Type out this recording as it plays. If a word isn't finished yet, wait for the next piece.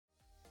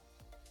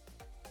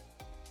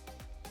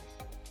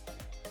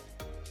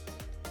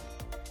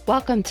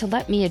Welcome to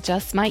Let Me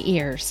Adjust My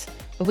Ears,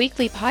 a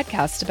weekly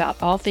podcast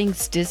about all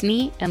things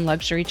Disney and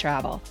luxury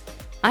travel.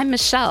 I'm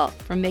Michelle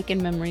from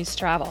Making Memories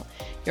Travel,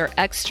 your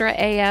extra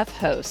AF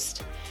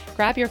host.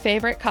 Grab your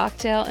favorite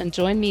cocktail and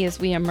join me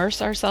as we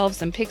immerse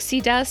ourselves in pixie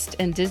dust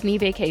and Disney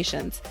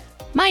vacations,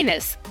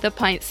 minus the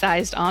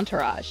pint-sized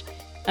entourage.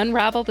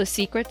 Unravel the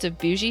secrets of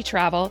bougie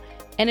travel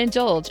and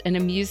indulge in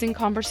amusing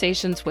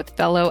conversations with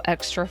fellow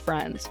extra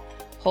friends.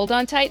 Hold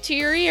on tight to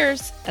your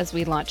ears as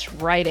we launch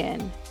right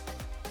in.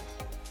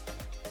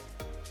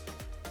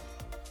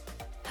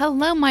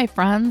 Hello, my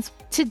friends.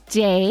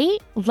 Today,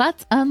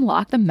 let's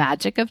unlock the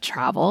magic of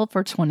travel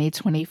for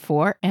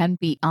 2024 and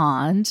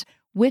beyond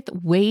with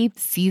Wave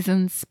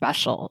Season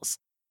Specials.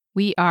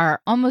 We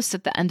are almost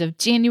at the end of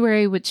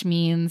January, which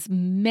means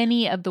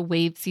many of the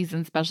Wave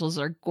Season Specials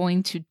are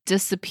going to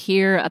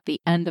disappear at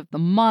the end of the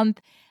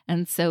month.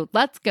 And so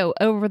let's go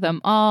over them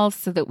all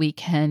so that we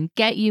can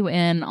get you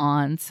in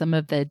on some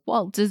of the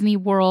Walt Disney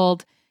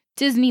World,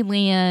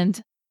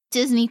 Disneyland,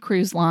 Disney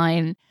Cruise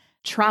Line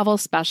travel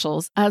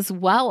specials, as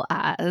well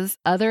as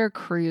other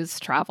cruise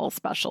travel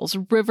specials,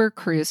 river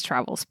cruise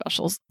travel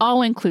specials,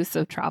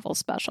 all-inclusive travel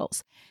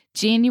specials.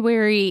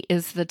 January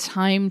is the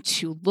time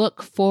to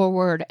look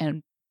forward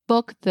and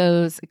book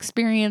those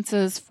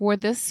experiences for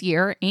this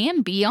year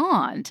and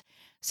beyond.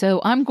 So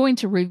I'm going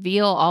to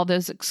reveal all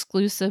those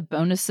exclusive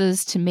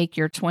bonuses to make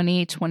your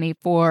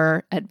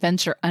 2024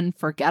 adventure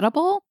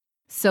unforgettable.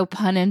 So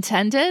pun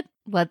intended,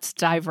 let's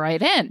dive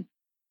right in.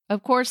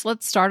 Of course,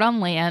 let's start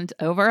on land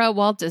over at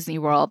Walt Disney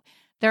World.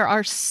 There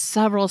are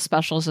several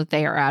specials that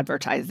they are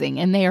advertising,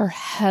 and they are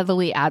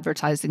heavily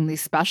advertising these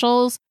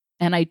specials.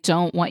 And I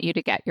don't want you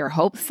to get your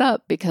hopes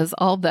up because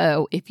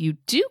although if you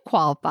do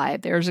qualify,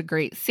 there's a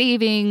great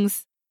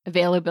savings,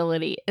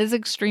 availability is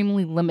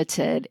extremely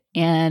limited,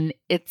 and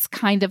it's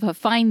kind of a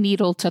fine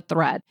needle to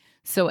thread.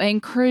 So I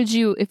encourage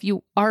you, if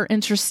you are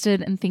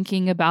interested in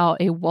thinking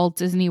about a Walt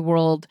Disney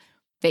World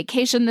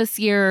vacation this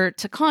year,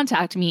 to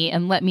contact me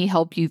and let me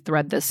help you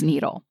thread this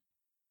needle.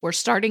 We're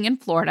starting in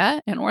Florida,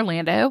 in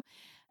Orlando,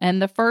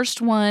 and the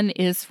first one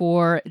is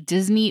for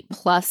Disney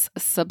Plus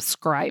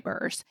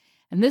subscribers.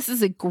 And this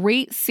is a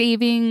great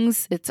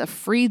savings. It's a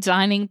free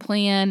dining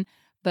plan,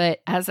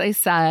 but as I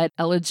said,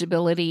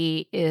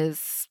 eligibility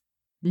is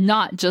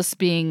not just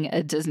being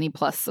a Disney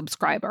Plus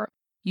subscriber.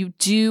 You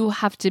do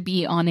have to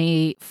be on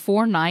a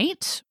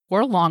 4-night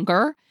or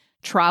longer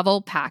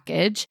travel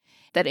package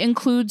that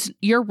includes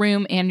your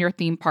room and your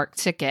theme park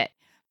ticket,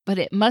 but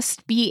it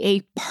must be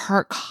a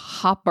park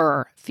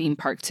hopper theme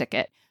park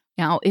ticket.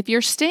 Now, if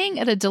you're staying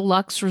at a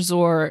deluxe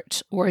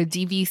resort or a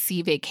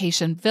DVC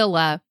vacation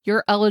villa,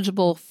 you're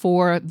eligible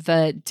for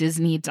the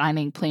Disney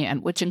dining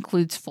plan, which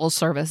includes full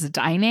service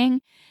dining.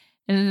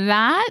 And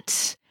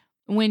that,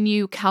 when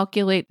you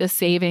calculate the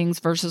savings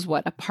versus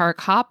what a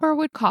park hopper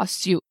would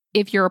cost you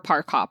if you're a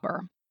park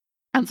hopper,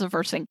 that's the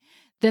first thing,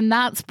 then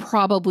that's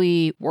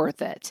probably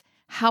worth it.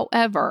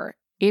 However,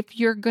 if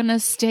you're going to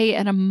stay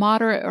at a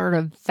moderate or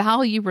a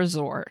value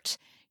resort,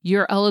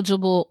 you're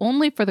eligible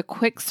only for the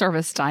quick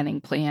service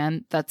dining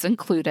plan that's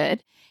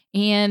included.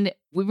 And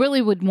we really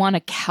would want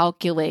to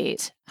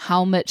calculate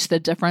how much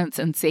the difference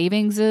in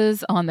savings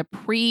is on the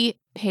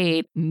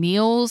prepaid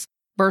meals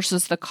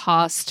versus the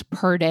cost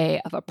per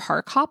day of a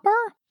park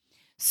hopper.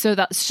 So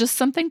that's just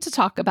something to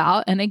talk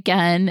about. And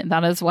again,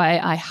 that is why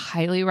I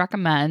highly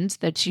recommend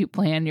that you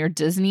plan your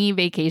Disney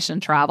vacation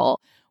travel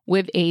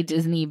with a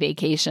Disney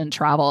Vacation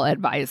Travel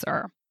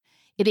Advisor.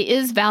 It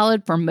is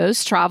valid for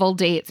most travel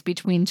dates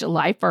between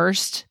July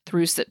 1st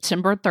through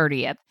September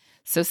 30th.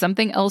 So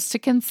something else to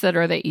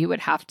consider that you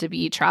would have to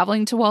be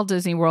traveling to Walt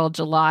Disney World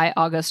July,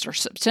 August, or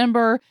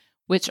September,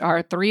 which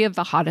are 3 of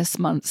the hottest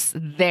months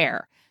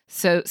there.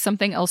 So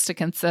something else to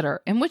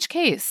consider, in which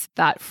case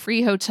that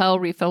free hotel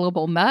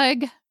refillable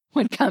mug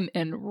would come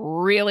in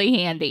really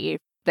handy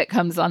that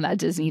comes on that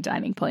Disney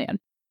dining plan,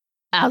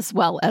 as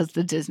well as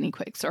the Disney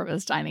quick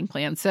service dining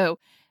plan. So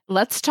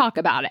let's talk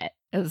about it,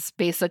 is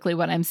basically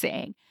what I'm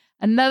saying.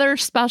 Another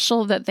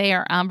special that they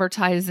are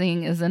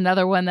advertising is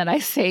another one that I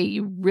say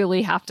you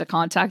really have to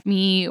contact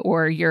me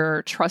or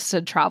your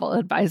trusted travel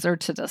advisor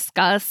to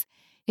discuss.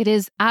 It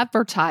is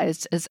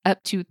advertised as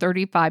up to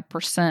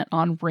 35%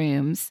 on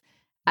rooms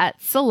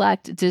at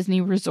select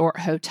Disney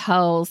resort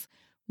hotels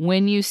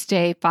when you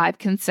stay 5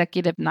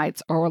 consecutive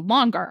nights or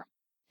longer.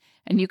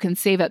 And you can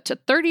save up to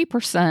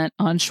 30%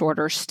 on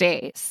shorter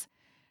stays.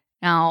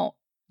 Now,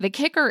 the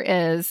kicker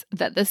is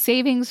that the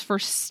savings for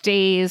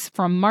stays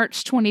from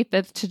March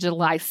 25th to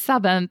July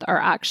 7th are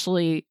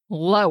actually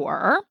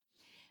lower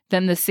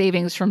than the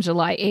savings from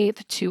July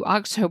 8th to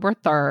October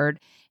 3rd.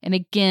 And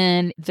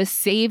again, the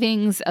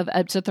savings of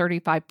up to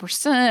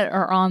 35%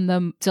 are on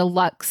the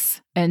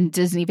deluxe and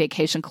Disney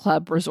Vacation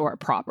Club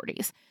resort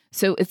properties.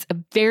 So it's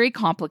very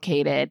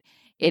complicated.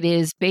 It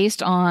is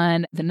based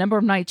on the number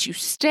of nights you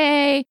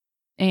stay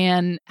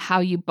and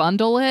how you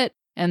bundle it.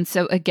 And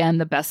so again,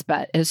 the best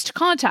bet is to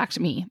contact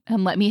me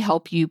and let me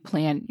help you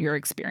plan your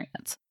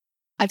experience.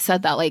 I've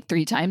said that like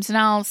 3 times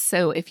now.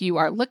 So if you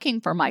are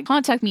looking for my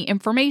contact me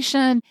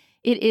information,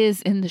 it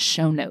is in the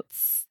show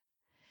notes.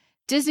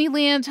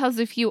 Disneyland has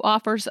a few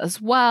offers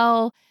as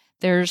well.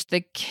 There's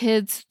the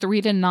kids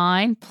 3 to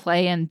 9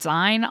 play and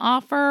dine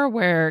offer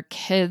where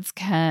kids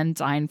can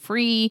dine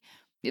free.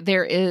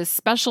 There is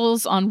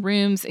specials on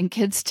rooms and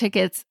kids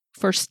tickets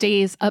for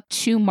stays up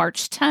to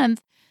March 10th.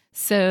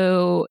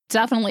 So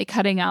definitely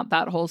cutting out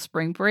that whole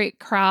spring break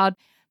crowd.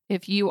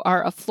 If you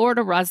are a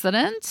Florida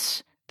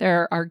resident,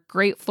 there are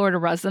great Florida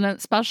resident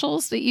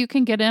specials that you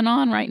can get in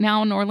on right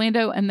now in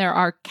Orlando. And there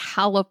are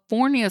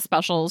California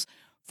specials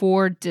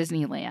for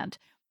Disneyland.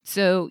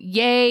 So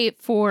yay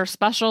for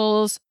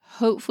specials.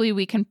 Hopefully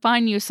we can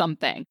find you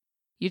something.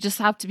 You just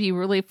have to be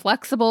really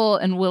flexible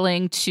and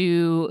willing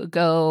to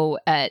go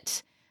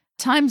at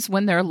times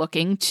when they're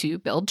looking to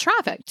build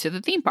traffic to the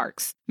theme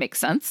parks. Makes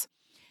sense.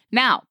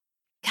 Now,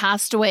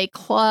 Castaway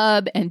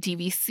Club and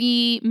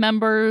DVC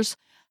members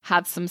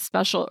have some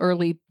special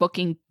early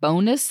booking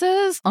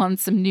bonuses on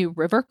some new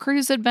river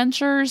cruise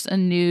adventures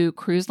and new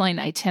cruise line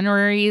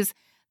itineraries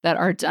that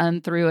are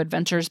done through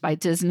Adventures by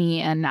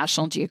Disney and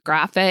National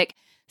Geographic.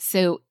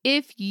 So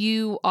if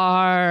you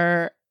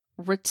are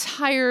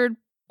retired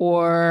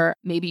or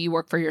maybe you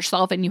work for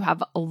yourself and you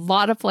have a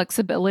lot of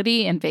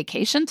flexibility in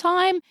vacation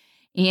time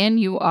and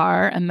you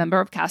are a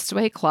member of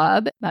Castaway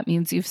Club, that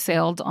means you've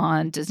sailed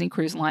on Disney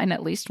Cruise Line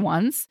at least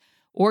once,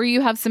 or you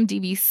have some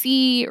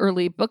DVC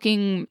early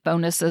booking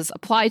bonuses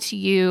apply to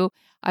you,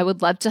 I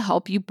would love to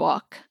help you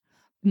book.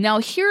 Now,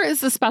 here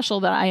is the special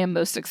that I am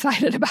most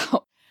excited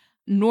about.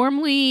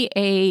 Normally,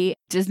 a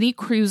Disney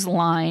Cruise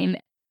Line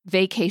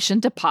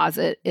vacation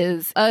deposit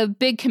is a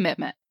big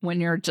commitment when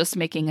you're just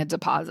making a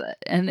deposit,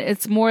 and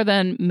it's more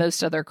than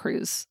most other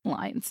cruise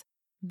lines.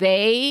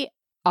 They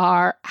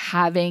are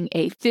having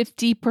a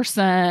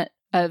 50%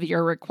 of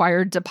your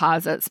required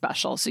deposit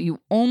special. So you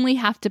only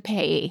have to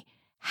pay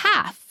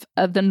half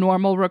of the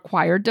normal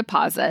required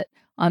deposit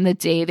on the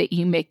day that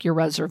you make your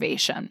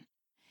reservation.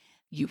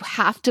 You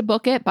have to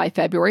book it by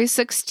February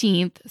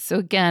 16th. So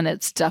again,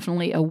 it's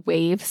definitely a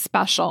wave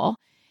special.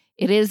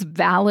 It is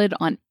valid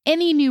on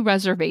any new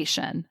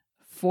reservation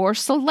for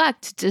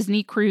select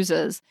Disney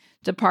cruises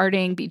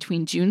departing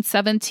between June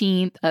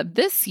 17th of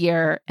this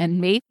year and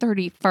May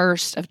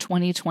 31st of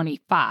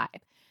 2025.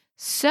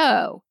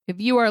 So if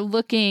you are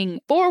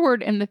looking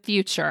forward in the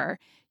future,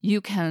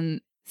 you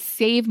can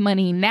save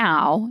money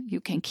now. You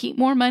can keep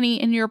more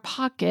money in your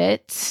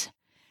pocket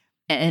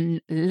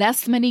and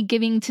less money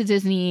giving to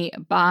Disney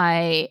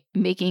by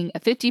making a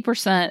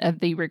 50% of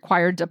the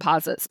required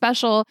deposit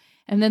special.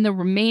 And then the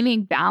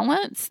remaining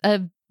balance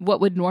of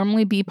what would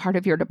normally be part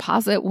of your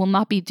deposit will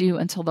not be due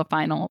until the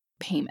final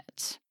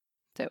payment.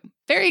 So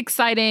very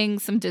exciting,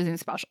 some Disney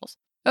specials.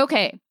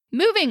 Okay,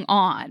 moving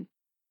on.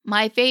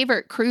 My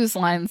favorite cruise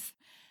lines,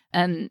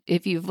 and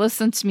if you've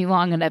listened to me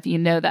long enough, you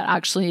know that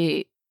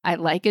actually I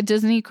like a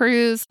Disney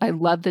cruise. I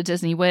love the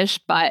Disney Wish,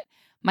 but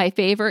my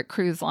favorite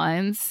cruise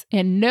lines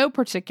in no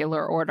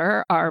particular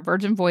order are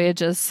Virgin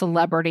Voyages,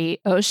 Celebrity,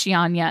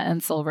 Oceania,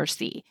 and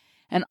Silversea.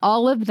 And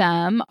all of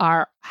them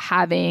are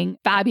having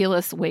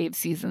fabulous wave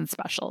season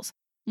specials.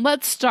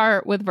 Let's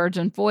start with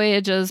Virgin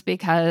Voyages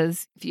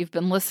because if you've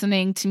been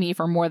listening to me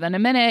for more than a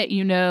minute,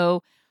 you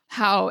know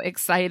how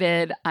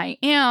excited I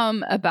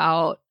am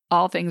about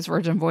all things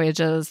Virgin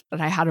Voyages,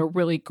 that I had a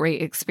really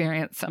great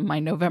experience on my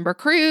November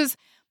cruise,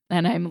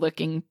 and I'm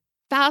looking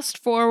fast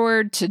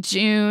forward to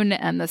June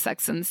and the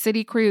Sex and the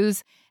City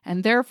cruise,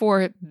 and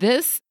therefore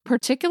this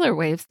particular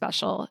wave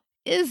special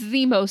is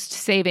the most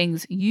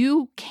savings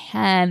you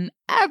can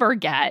ever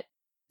get,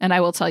 and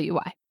I will tell you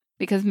why.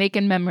 Because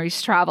Making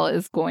Memories Travel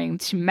is going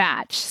to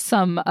match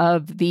some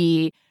of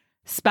the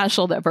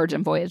special that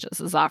Virgin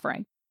Voyages is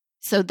offering.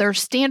 So their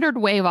standard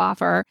wave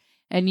offer,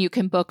 and you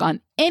can book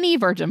on any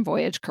Virgin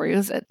Voyage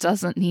cruise. It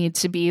doesn't need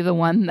to be the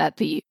one that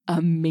the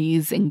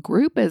amazing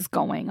group is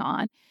going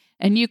on.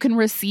 And you can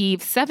receive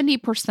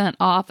 70%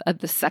 off of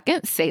the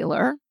second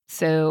sailor.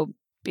 So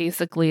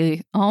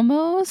basically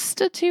almost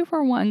a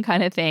 2-for-1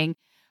 kind of thing.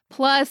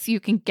 Plus, you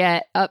can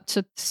get up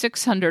to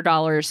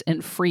 $600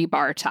 in free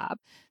bar tab.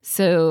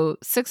 So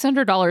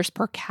 $600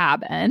 per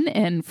cabin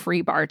in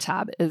free bar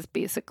tab is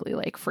basically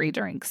like free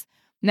drinks.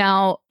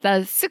 Now,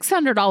 the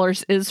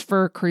 $600 is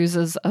for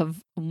cruises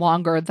of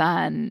longer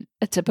than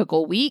a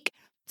typical week.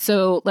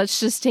 So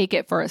let's just take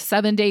it for a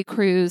 7-day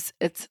cruise.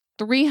 It's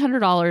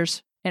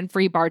 $300 in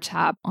free bar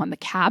tab on the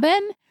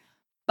cabin.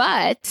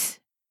 But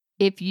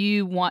if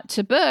you want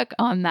to book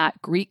on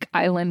that Greek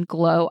Island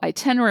Glow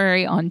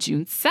itinerary on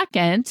June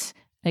 2nd,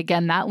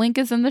 again, that link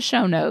is in the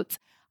show notes,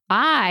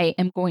 I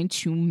am going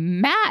to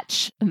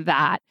match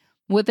that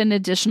with an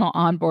additional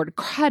onboard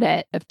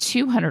credit of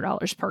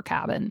 $200 per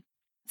cabin.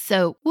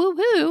 So,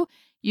 woohoo,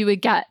 you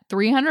would get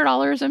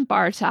 $300 in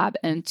bar tab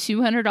and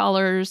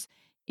 $200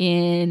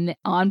 in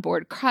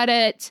onboard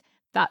credit.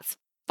 That's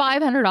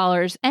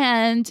 $500.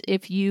 And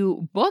if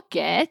you book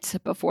it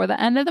before the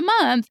end of the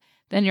month,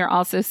 then you're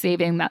also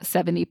saving that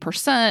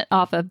 70%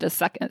 off of the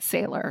second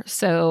sailor.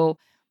 So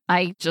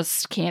I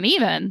just can't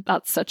even.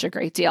 That's such a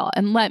great deal.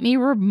 And let me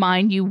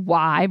remind you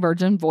why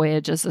Virgin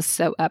Voyages is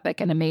so epic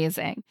and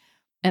amazing.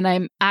 And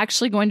I'm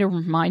actually going to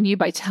remind you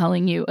by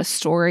telling you a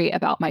story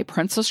about my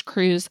Princess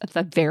cruise at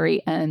the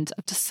very end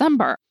of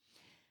December.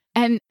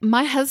 And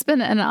my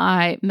husband and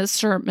I,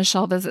 Mr.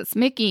 Michelle Visits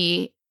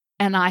Mickey,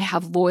 and I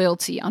have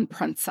loyalty on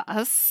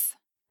Princess.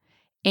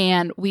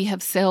 And we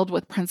have sailed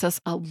with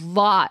Princess a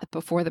lot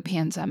before the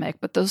pandemic,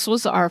 but this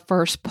was our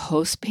first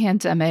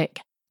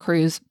post-pandemic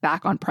cruise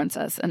back on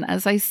Princess. And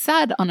as I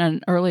said on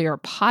an earlier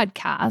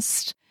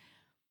podcast,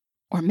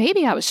 or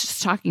maybe I was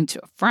just talking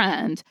to a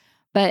friend,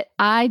 but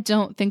I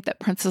don't think that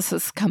Princess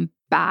has come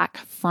back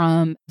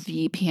from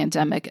the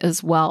pandemic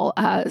as well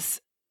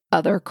as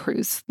other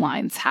cruise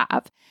lines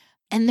have.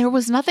 And there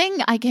was nothing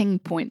I can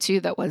point to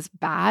that was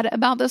bad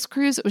about this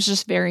cruise. It was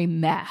just very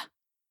meh.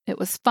 It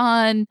was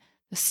fun.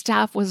 The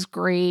staff was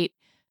great.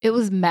 It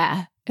was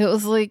meh. It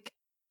was like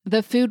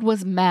the food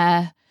was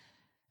meh.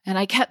 And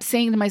I kept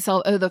saying to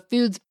myself, oh, the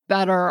food's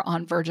better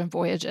on Virgin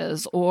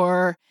Voyages,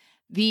 or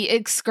the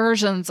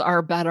excursions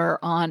are better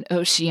on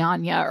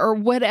Oceania, or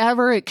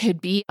whatever it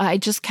could be. I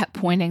just kept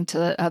pointing to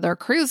the other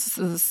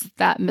cruises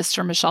that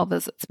Mr. Michelle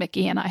Visits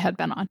Mickey and I had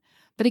been on.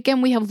 But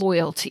again, we have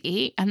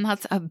loyalty, and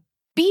that's a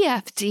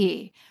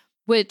BFD,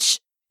 which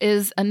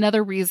is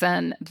another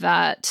reason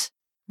that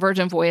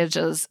Virgin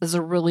Voyages is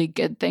a really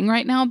good thing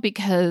right now,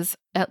 because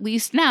at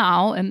least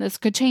now, and this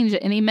could change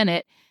at any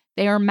minute,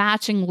 they are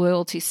matching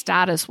loyalty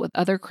status with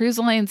other cruise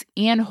lines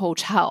and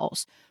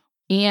hotels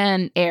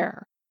and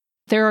air.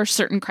 There are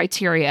certain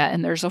criteria,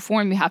 and there's a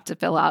form you have to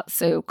fill out.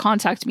 So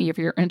contact me if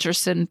you're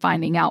interested in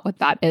finding out what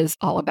that is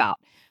all about.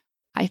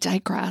 I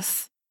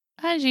digress,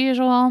 as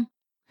usual.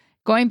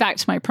 Going back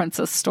to my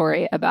Princess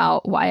story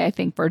about why I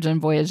think Virgin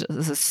Voyages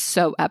is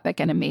so epic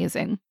and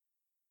amazing.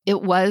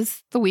 It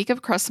was the week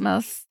of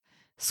Christmas.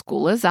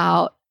 School is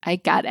out. I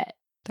get it.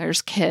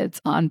 There's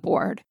kids on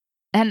board.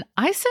 And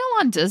I sail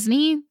on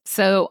Disney,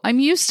 so I'm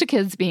used to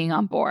kids being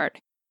on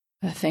board.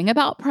 The thing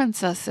about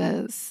Princess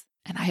is,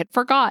 and I had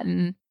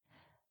forgotten,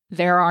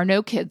 there are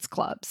no kids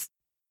clubs.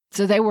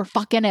 So they were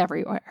fucking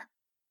everywhere.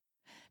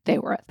 They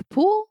were at the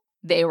pool.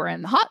 They were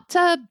in the hot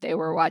tub. They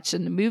were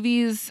watching the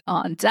movies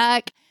on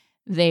deck.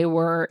 They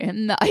were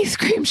in the ice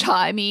cream shop.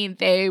 I mean,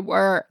 they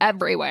were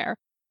everywhere.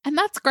 And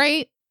that's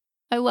great.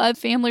 I love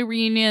family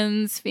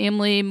reunions,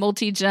 family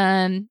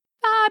multi-gen,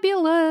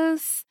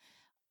 fabulous.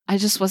 I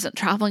just wasn't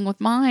traveling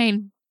with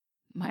mine.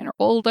 Mine are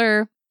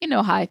older. You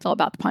know how I feel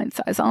about the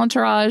pint-sized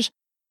entourage.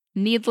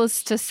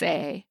 Needless to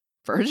say,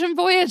 Virgin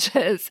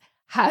Voyages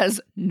has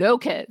no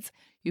kids.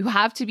 You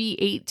have to be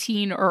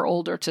 18 or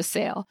older to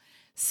sail.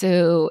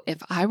 So if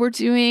I were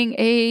doing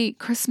a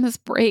Christmas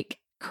break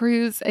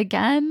cruise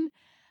again,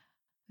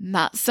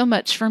 not so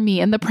much for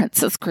me and the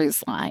Princess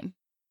Cruise Line.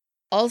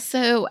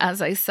 Also,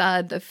 as I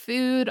said, the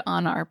food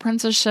on our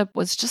Princess ship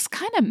was just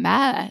kind of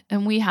meh,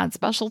 and we had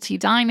specialty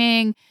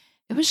dining.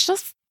 It was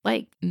just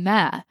like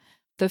meh.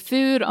 The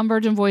food on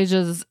Virgin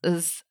Voyages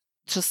is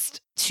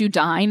just to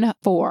dine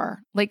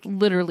for, like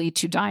literally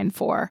to dine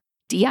for,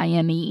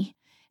 D-I-N-E.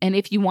 And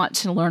if you want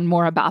to learn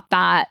more about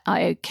that,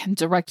 I can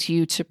direct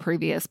you to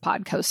previous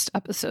podcast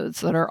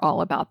episodes that are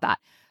all about that.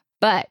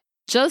 But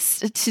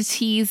just to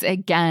tease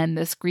again,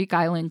 this Greek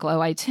Island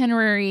Glow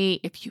itinerary,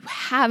 if you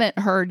haven't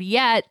heard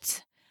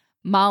yet,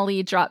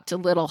 Molly dropped a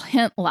little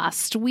hint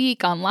last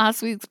week on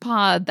last week's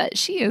pod that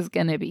she is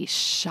going to be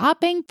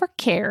shopping for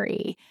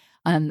Carrie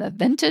on the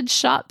vintage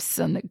shops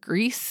and the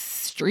Greece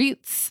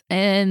streets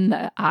and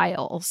the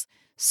aisles.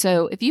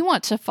 So if you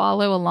want to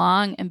follow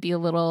along and be a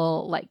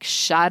little like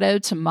shadow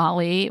to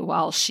Molly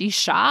while she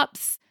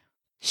shops,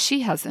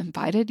 she has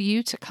invited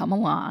you to come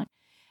along.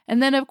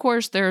 And then, of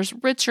course, there's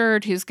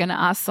Richard, who's going to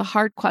ask the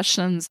hard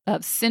questions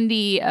of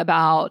Cindy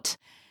about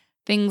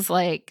things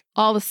like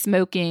all the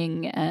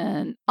smoking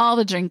and all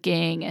the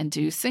drinking, and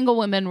do single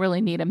women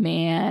really need a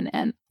man,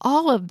 and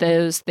all of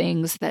those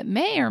things that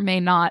may or may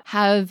not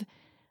have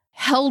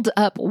held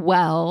up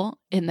well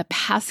in the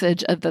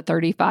passage of the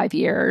 35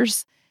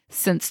 years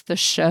since the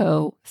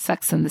show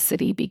Sex and the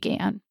City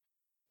began.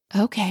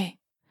 Okay,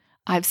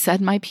 I've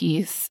said my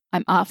piece.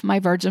 I'm off my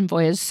Virgin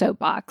Voyage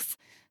soapbox.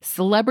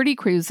 Celebrity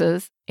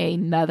Cruises,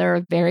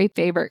 another very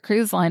favorite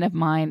cruise line of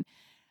mine.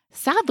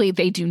 Sadly,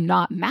 they do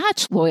not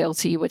match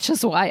Loyalty, which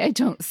is why I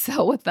don't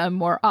sail with them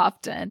more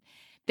often.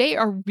 They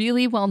are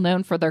really well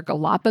known for their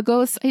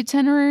Galapagos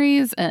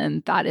itineraries,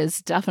 and that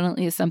is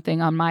definitely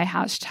something on my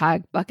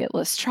hashtag bucket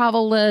list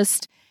travel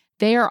list.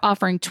 They are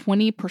offering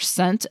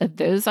 20% of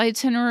those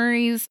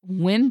itineraries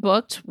when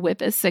booked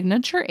with a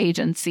signature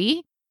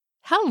agency.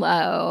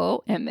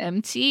 Hello,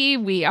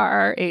 MMT. We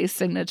are a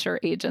signature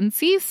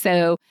agency,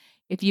 so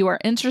if you are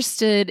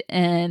interested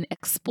in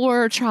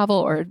explorer travel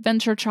or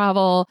adventure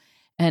travel,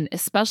 and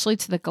especially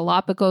to the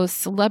Galapagos,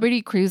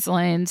 Celebrity Cruise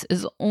Lines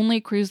is the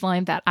only cruise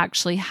line that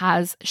actually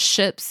has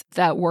ships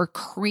that were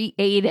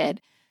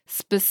created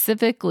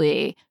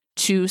specifically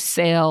to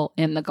sail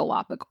in the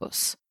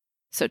Galapagos.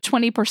 So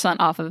 20%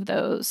 off of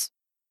those.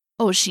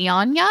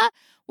 Oceania,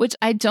 which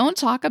I don't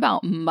talk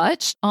about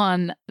much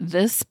on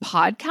this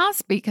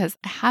podcast because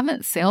I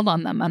haven't sailed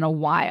on them in a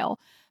while,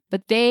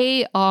 but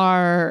they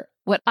are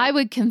what I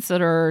would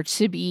consider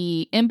to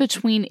be in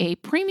between a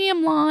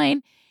premium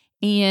line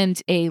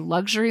and a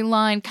luxury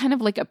line, kind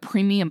of like a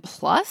premium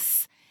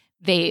plus.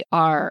 They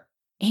are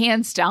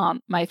hands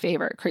down my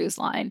favorite cruise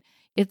line.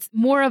 It's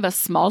more of a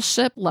small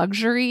ship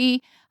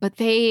luxury, but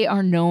they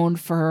are known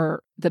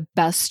for the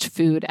best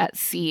food at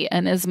sea.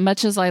 And as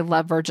much as I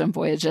love Virgin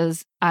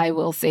Voyages, I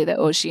will say that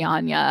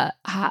Oceania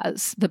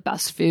has the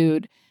best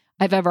food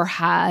I've ever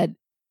had.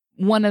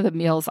 One of the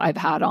meals I've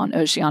had on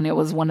Oceania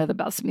was one of the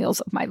best meals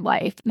of my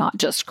life, not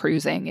just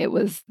cruising. It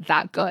was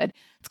that good.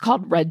 It's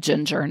called Red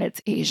Ginger and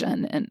it's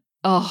Asian. And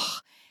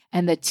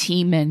and the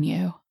tea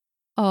menu.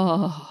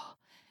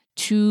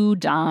 To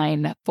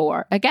dine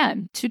for.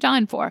 Again, to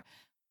dine for.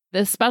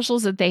 The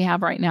specials that they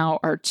have right now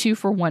are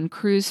 2-for-1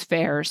 cruise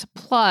fares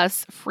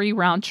plus free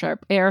round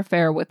trip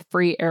airfare with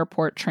free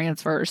airport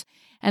transfers.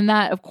 And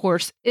that, of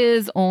course,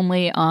 is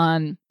only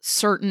on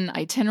certain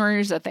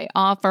itineraries that they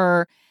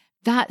offer.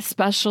 That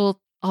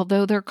special,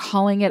 although they're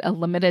calling it a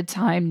limited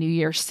time New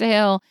Year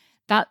sale,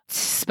 that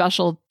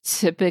special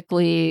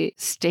typically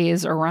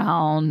stays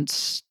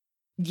around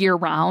year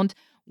round.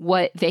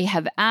 What they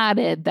have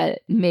added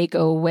that may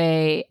go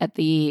away at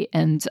the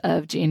end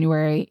of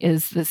January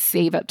is the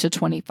save up to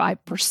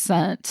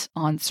 25%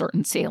 on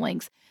certain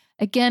sailings.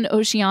 Again,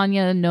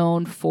 Oceania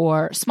known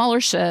for smaller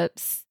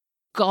ships,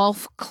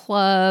 golf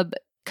club,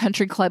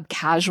 country club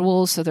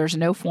casual, so there's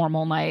no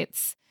formal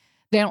nights.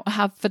 They don't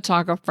have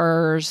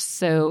photographers,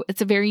 so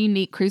it's a very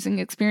unique cruising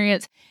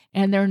experience.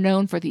 And they're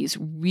known for these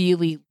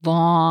really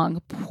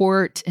long,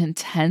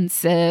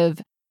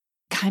 port-intensive,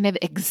 kind of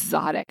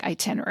exotic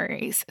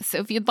itineraries. So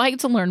if you'd like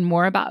to learn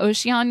more about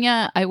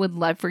Oceania, I would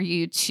love for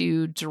you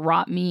to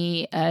drop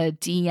me a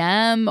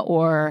DM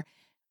or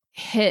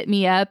hit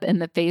me up in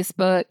the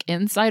Facebook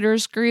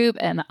Insiders group,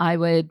 and I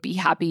would be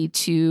happy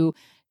to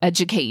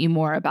educate you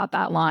more about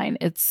that line.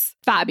 It's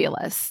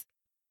fabulous.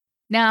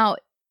 Now,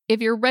 if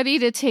you're ready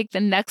to take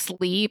the next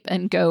leap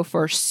and go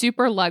for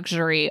super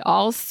luxury,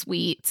 all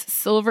suites,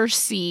 Silver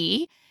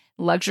Sea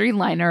luxury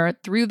liner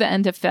through the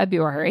end of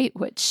February,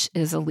 which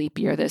is a leap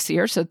year this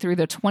year, so through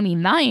the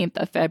 29th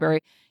of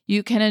February,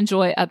 you can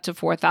enjoy up to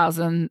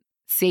 $4,000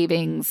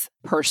 savings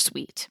per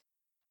suite.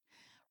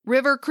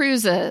 River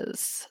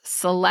cruises,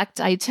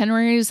 select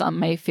itineraries on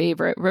my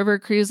favorite river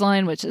cruise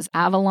line, which is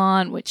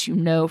Avalon, which you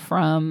know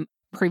from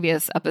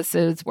previous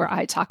episodes where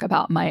I talk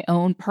about my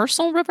own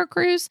personal river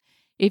cruise.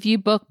 If you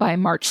book by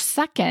March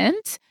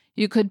 2nd,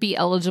 you could be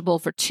eligible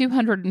for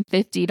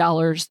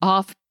 $250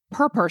 off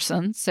per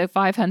person, so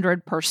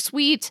 $500 per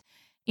suite,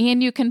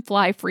 and you can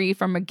fly free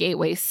from a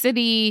gateway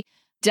city.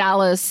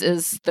 Dallas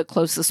is the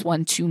closest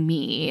one to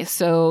me,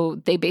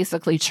 so they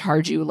basically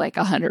charge you like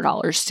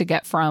 $100 to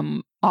get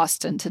from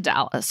Austin to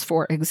Dallas,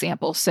 for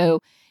example. So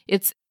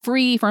it's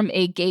free from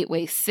a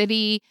gateway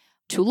city.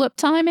 Tulip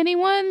Time,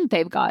 anyone?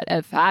 They've got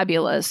a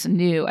fabulous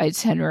new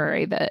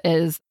itinerary that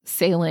is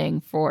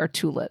sailing for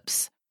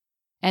tulips.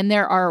 And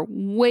there are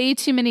way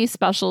too many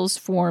specials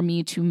for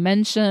me to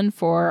mention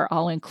for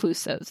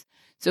all-inclusives.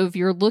 So if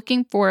you're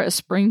looking for a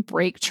spring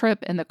break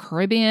trip in the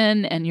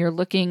Caribbean and you're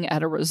looking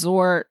at a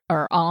resort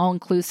or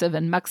all-inclusive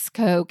in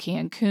Mexico,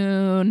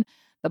 Cancun,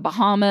 the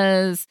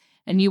Bahamas,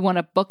 and you want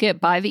to book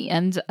it by the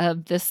end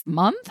of this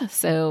month,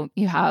 so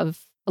you have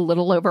a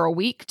little over a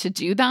week to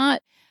do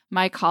that,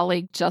 my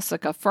colleague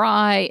Jessica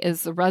Fry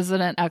is the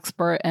resident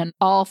expert in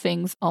all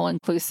things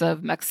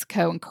all-inclusive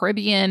Mexico and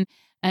Caribbean.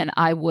 And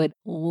I would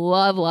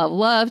love, love,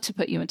 love to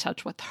put you in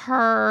touch with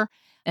her.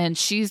 And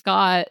she's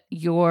got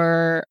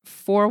your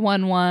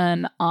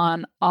 411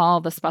 on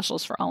all the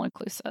specials for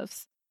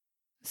all-inclusives.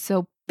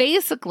 So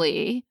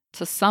basically,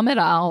 to sum it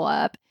all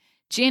up,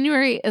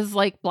 January is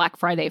like Black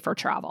Friday for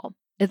travel.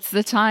 It's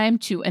the time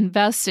to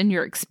invest in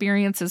your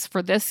experiences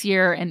for this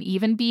year and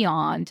even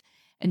beyond,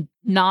 and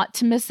not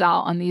to miss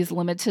out on these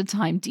limited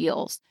time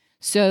deals.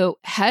 So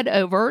head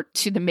over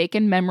to the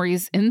Making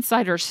Memories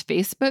Insiders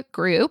Facebook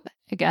group.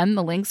 Again,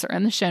 the links are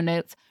in the show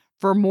notes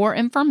for more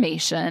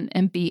information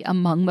and be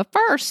among the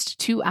first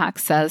to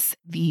access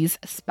these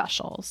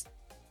specials.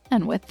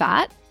 And with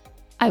that,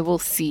 I will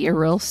see you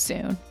real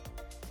soon.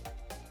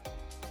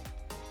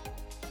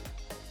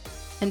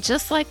 And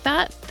just like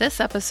that, this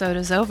episode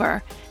is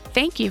over.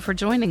 Thank you for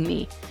joining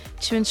me.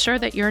 To ensure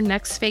that your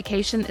next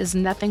vacation is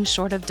nothing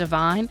short of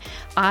divine,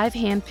 I've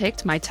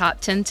handpicked my top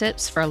 10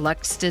 tips for a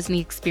Lux Disney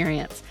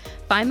experience.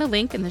 Find the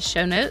link in the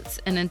show notes,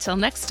 and until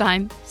next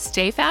time,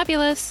 stay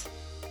fabulous.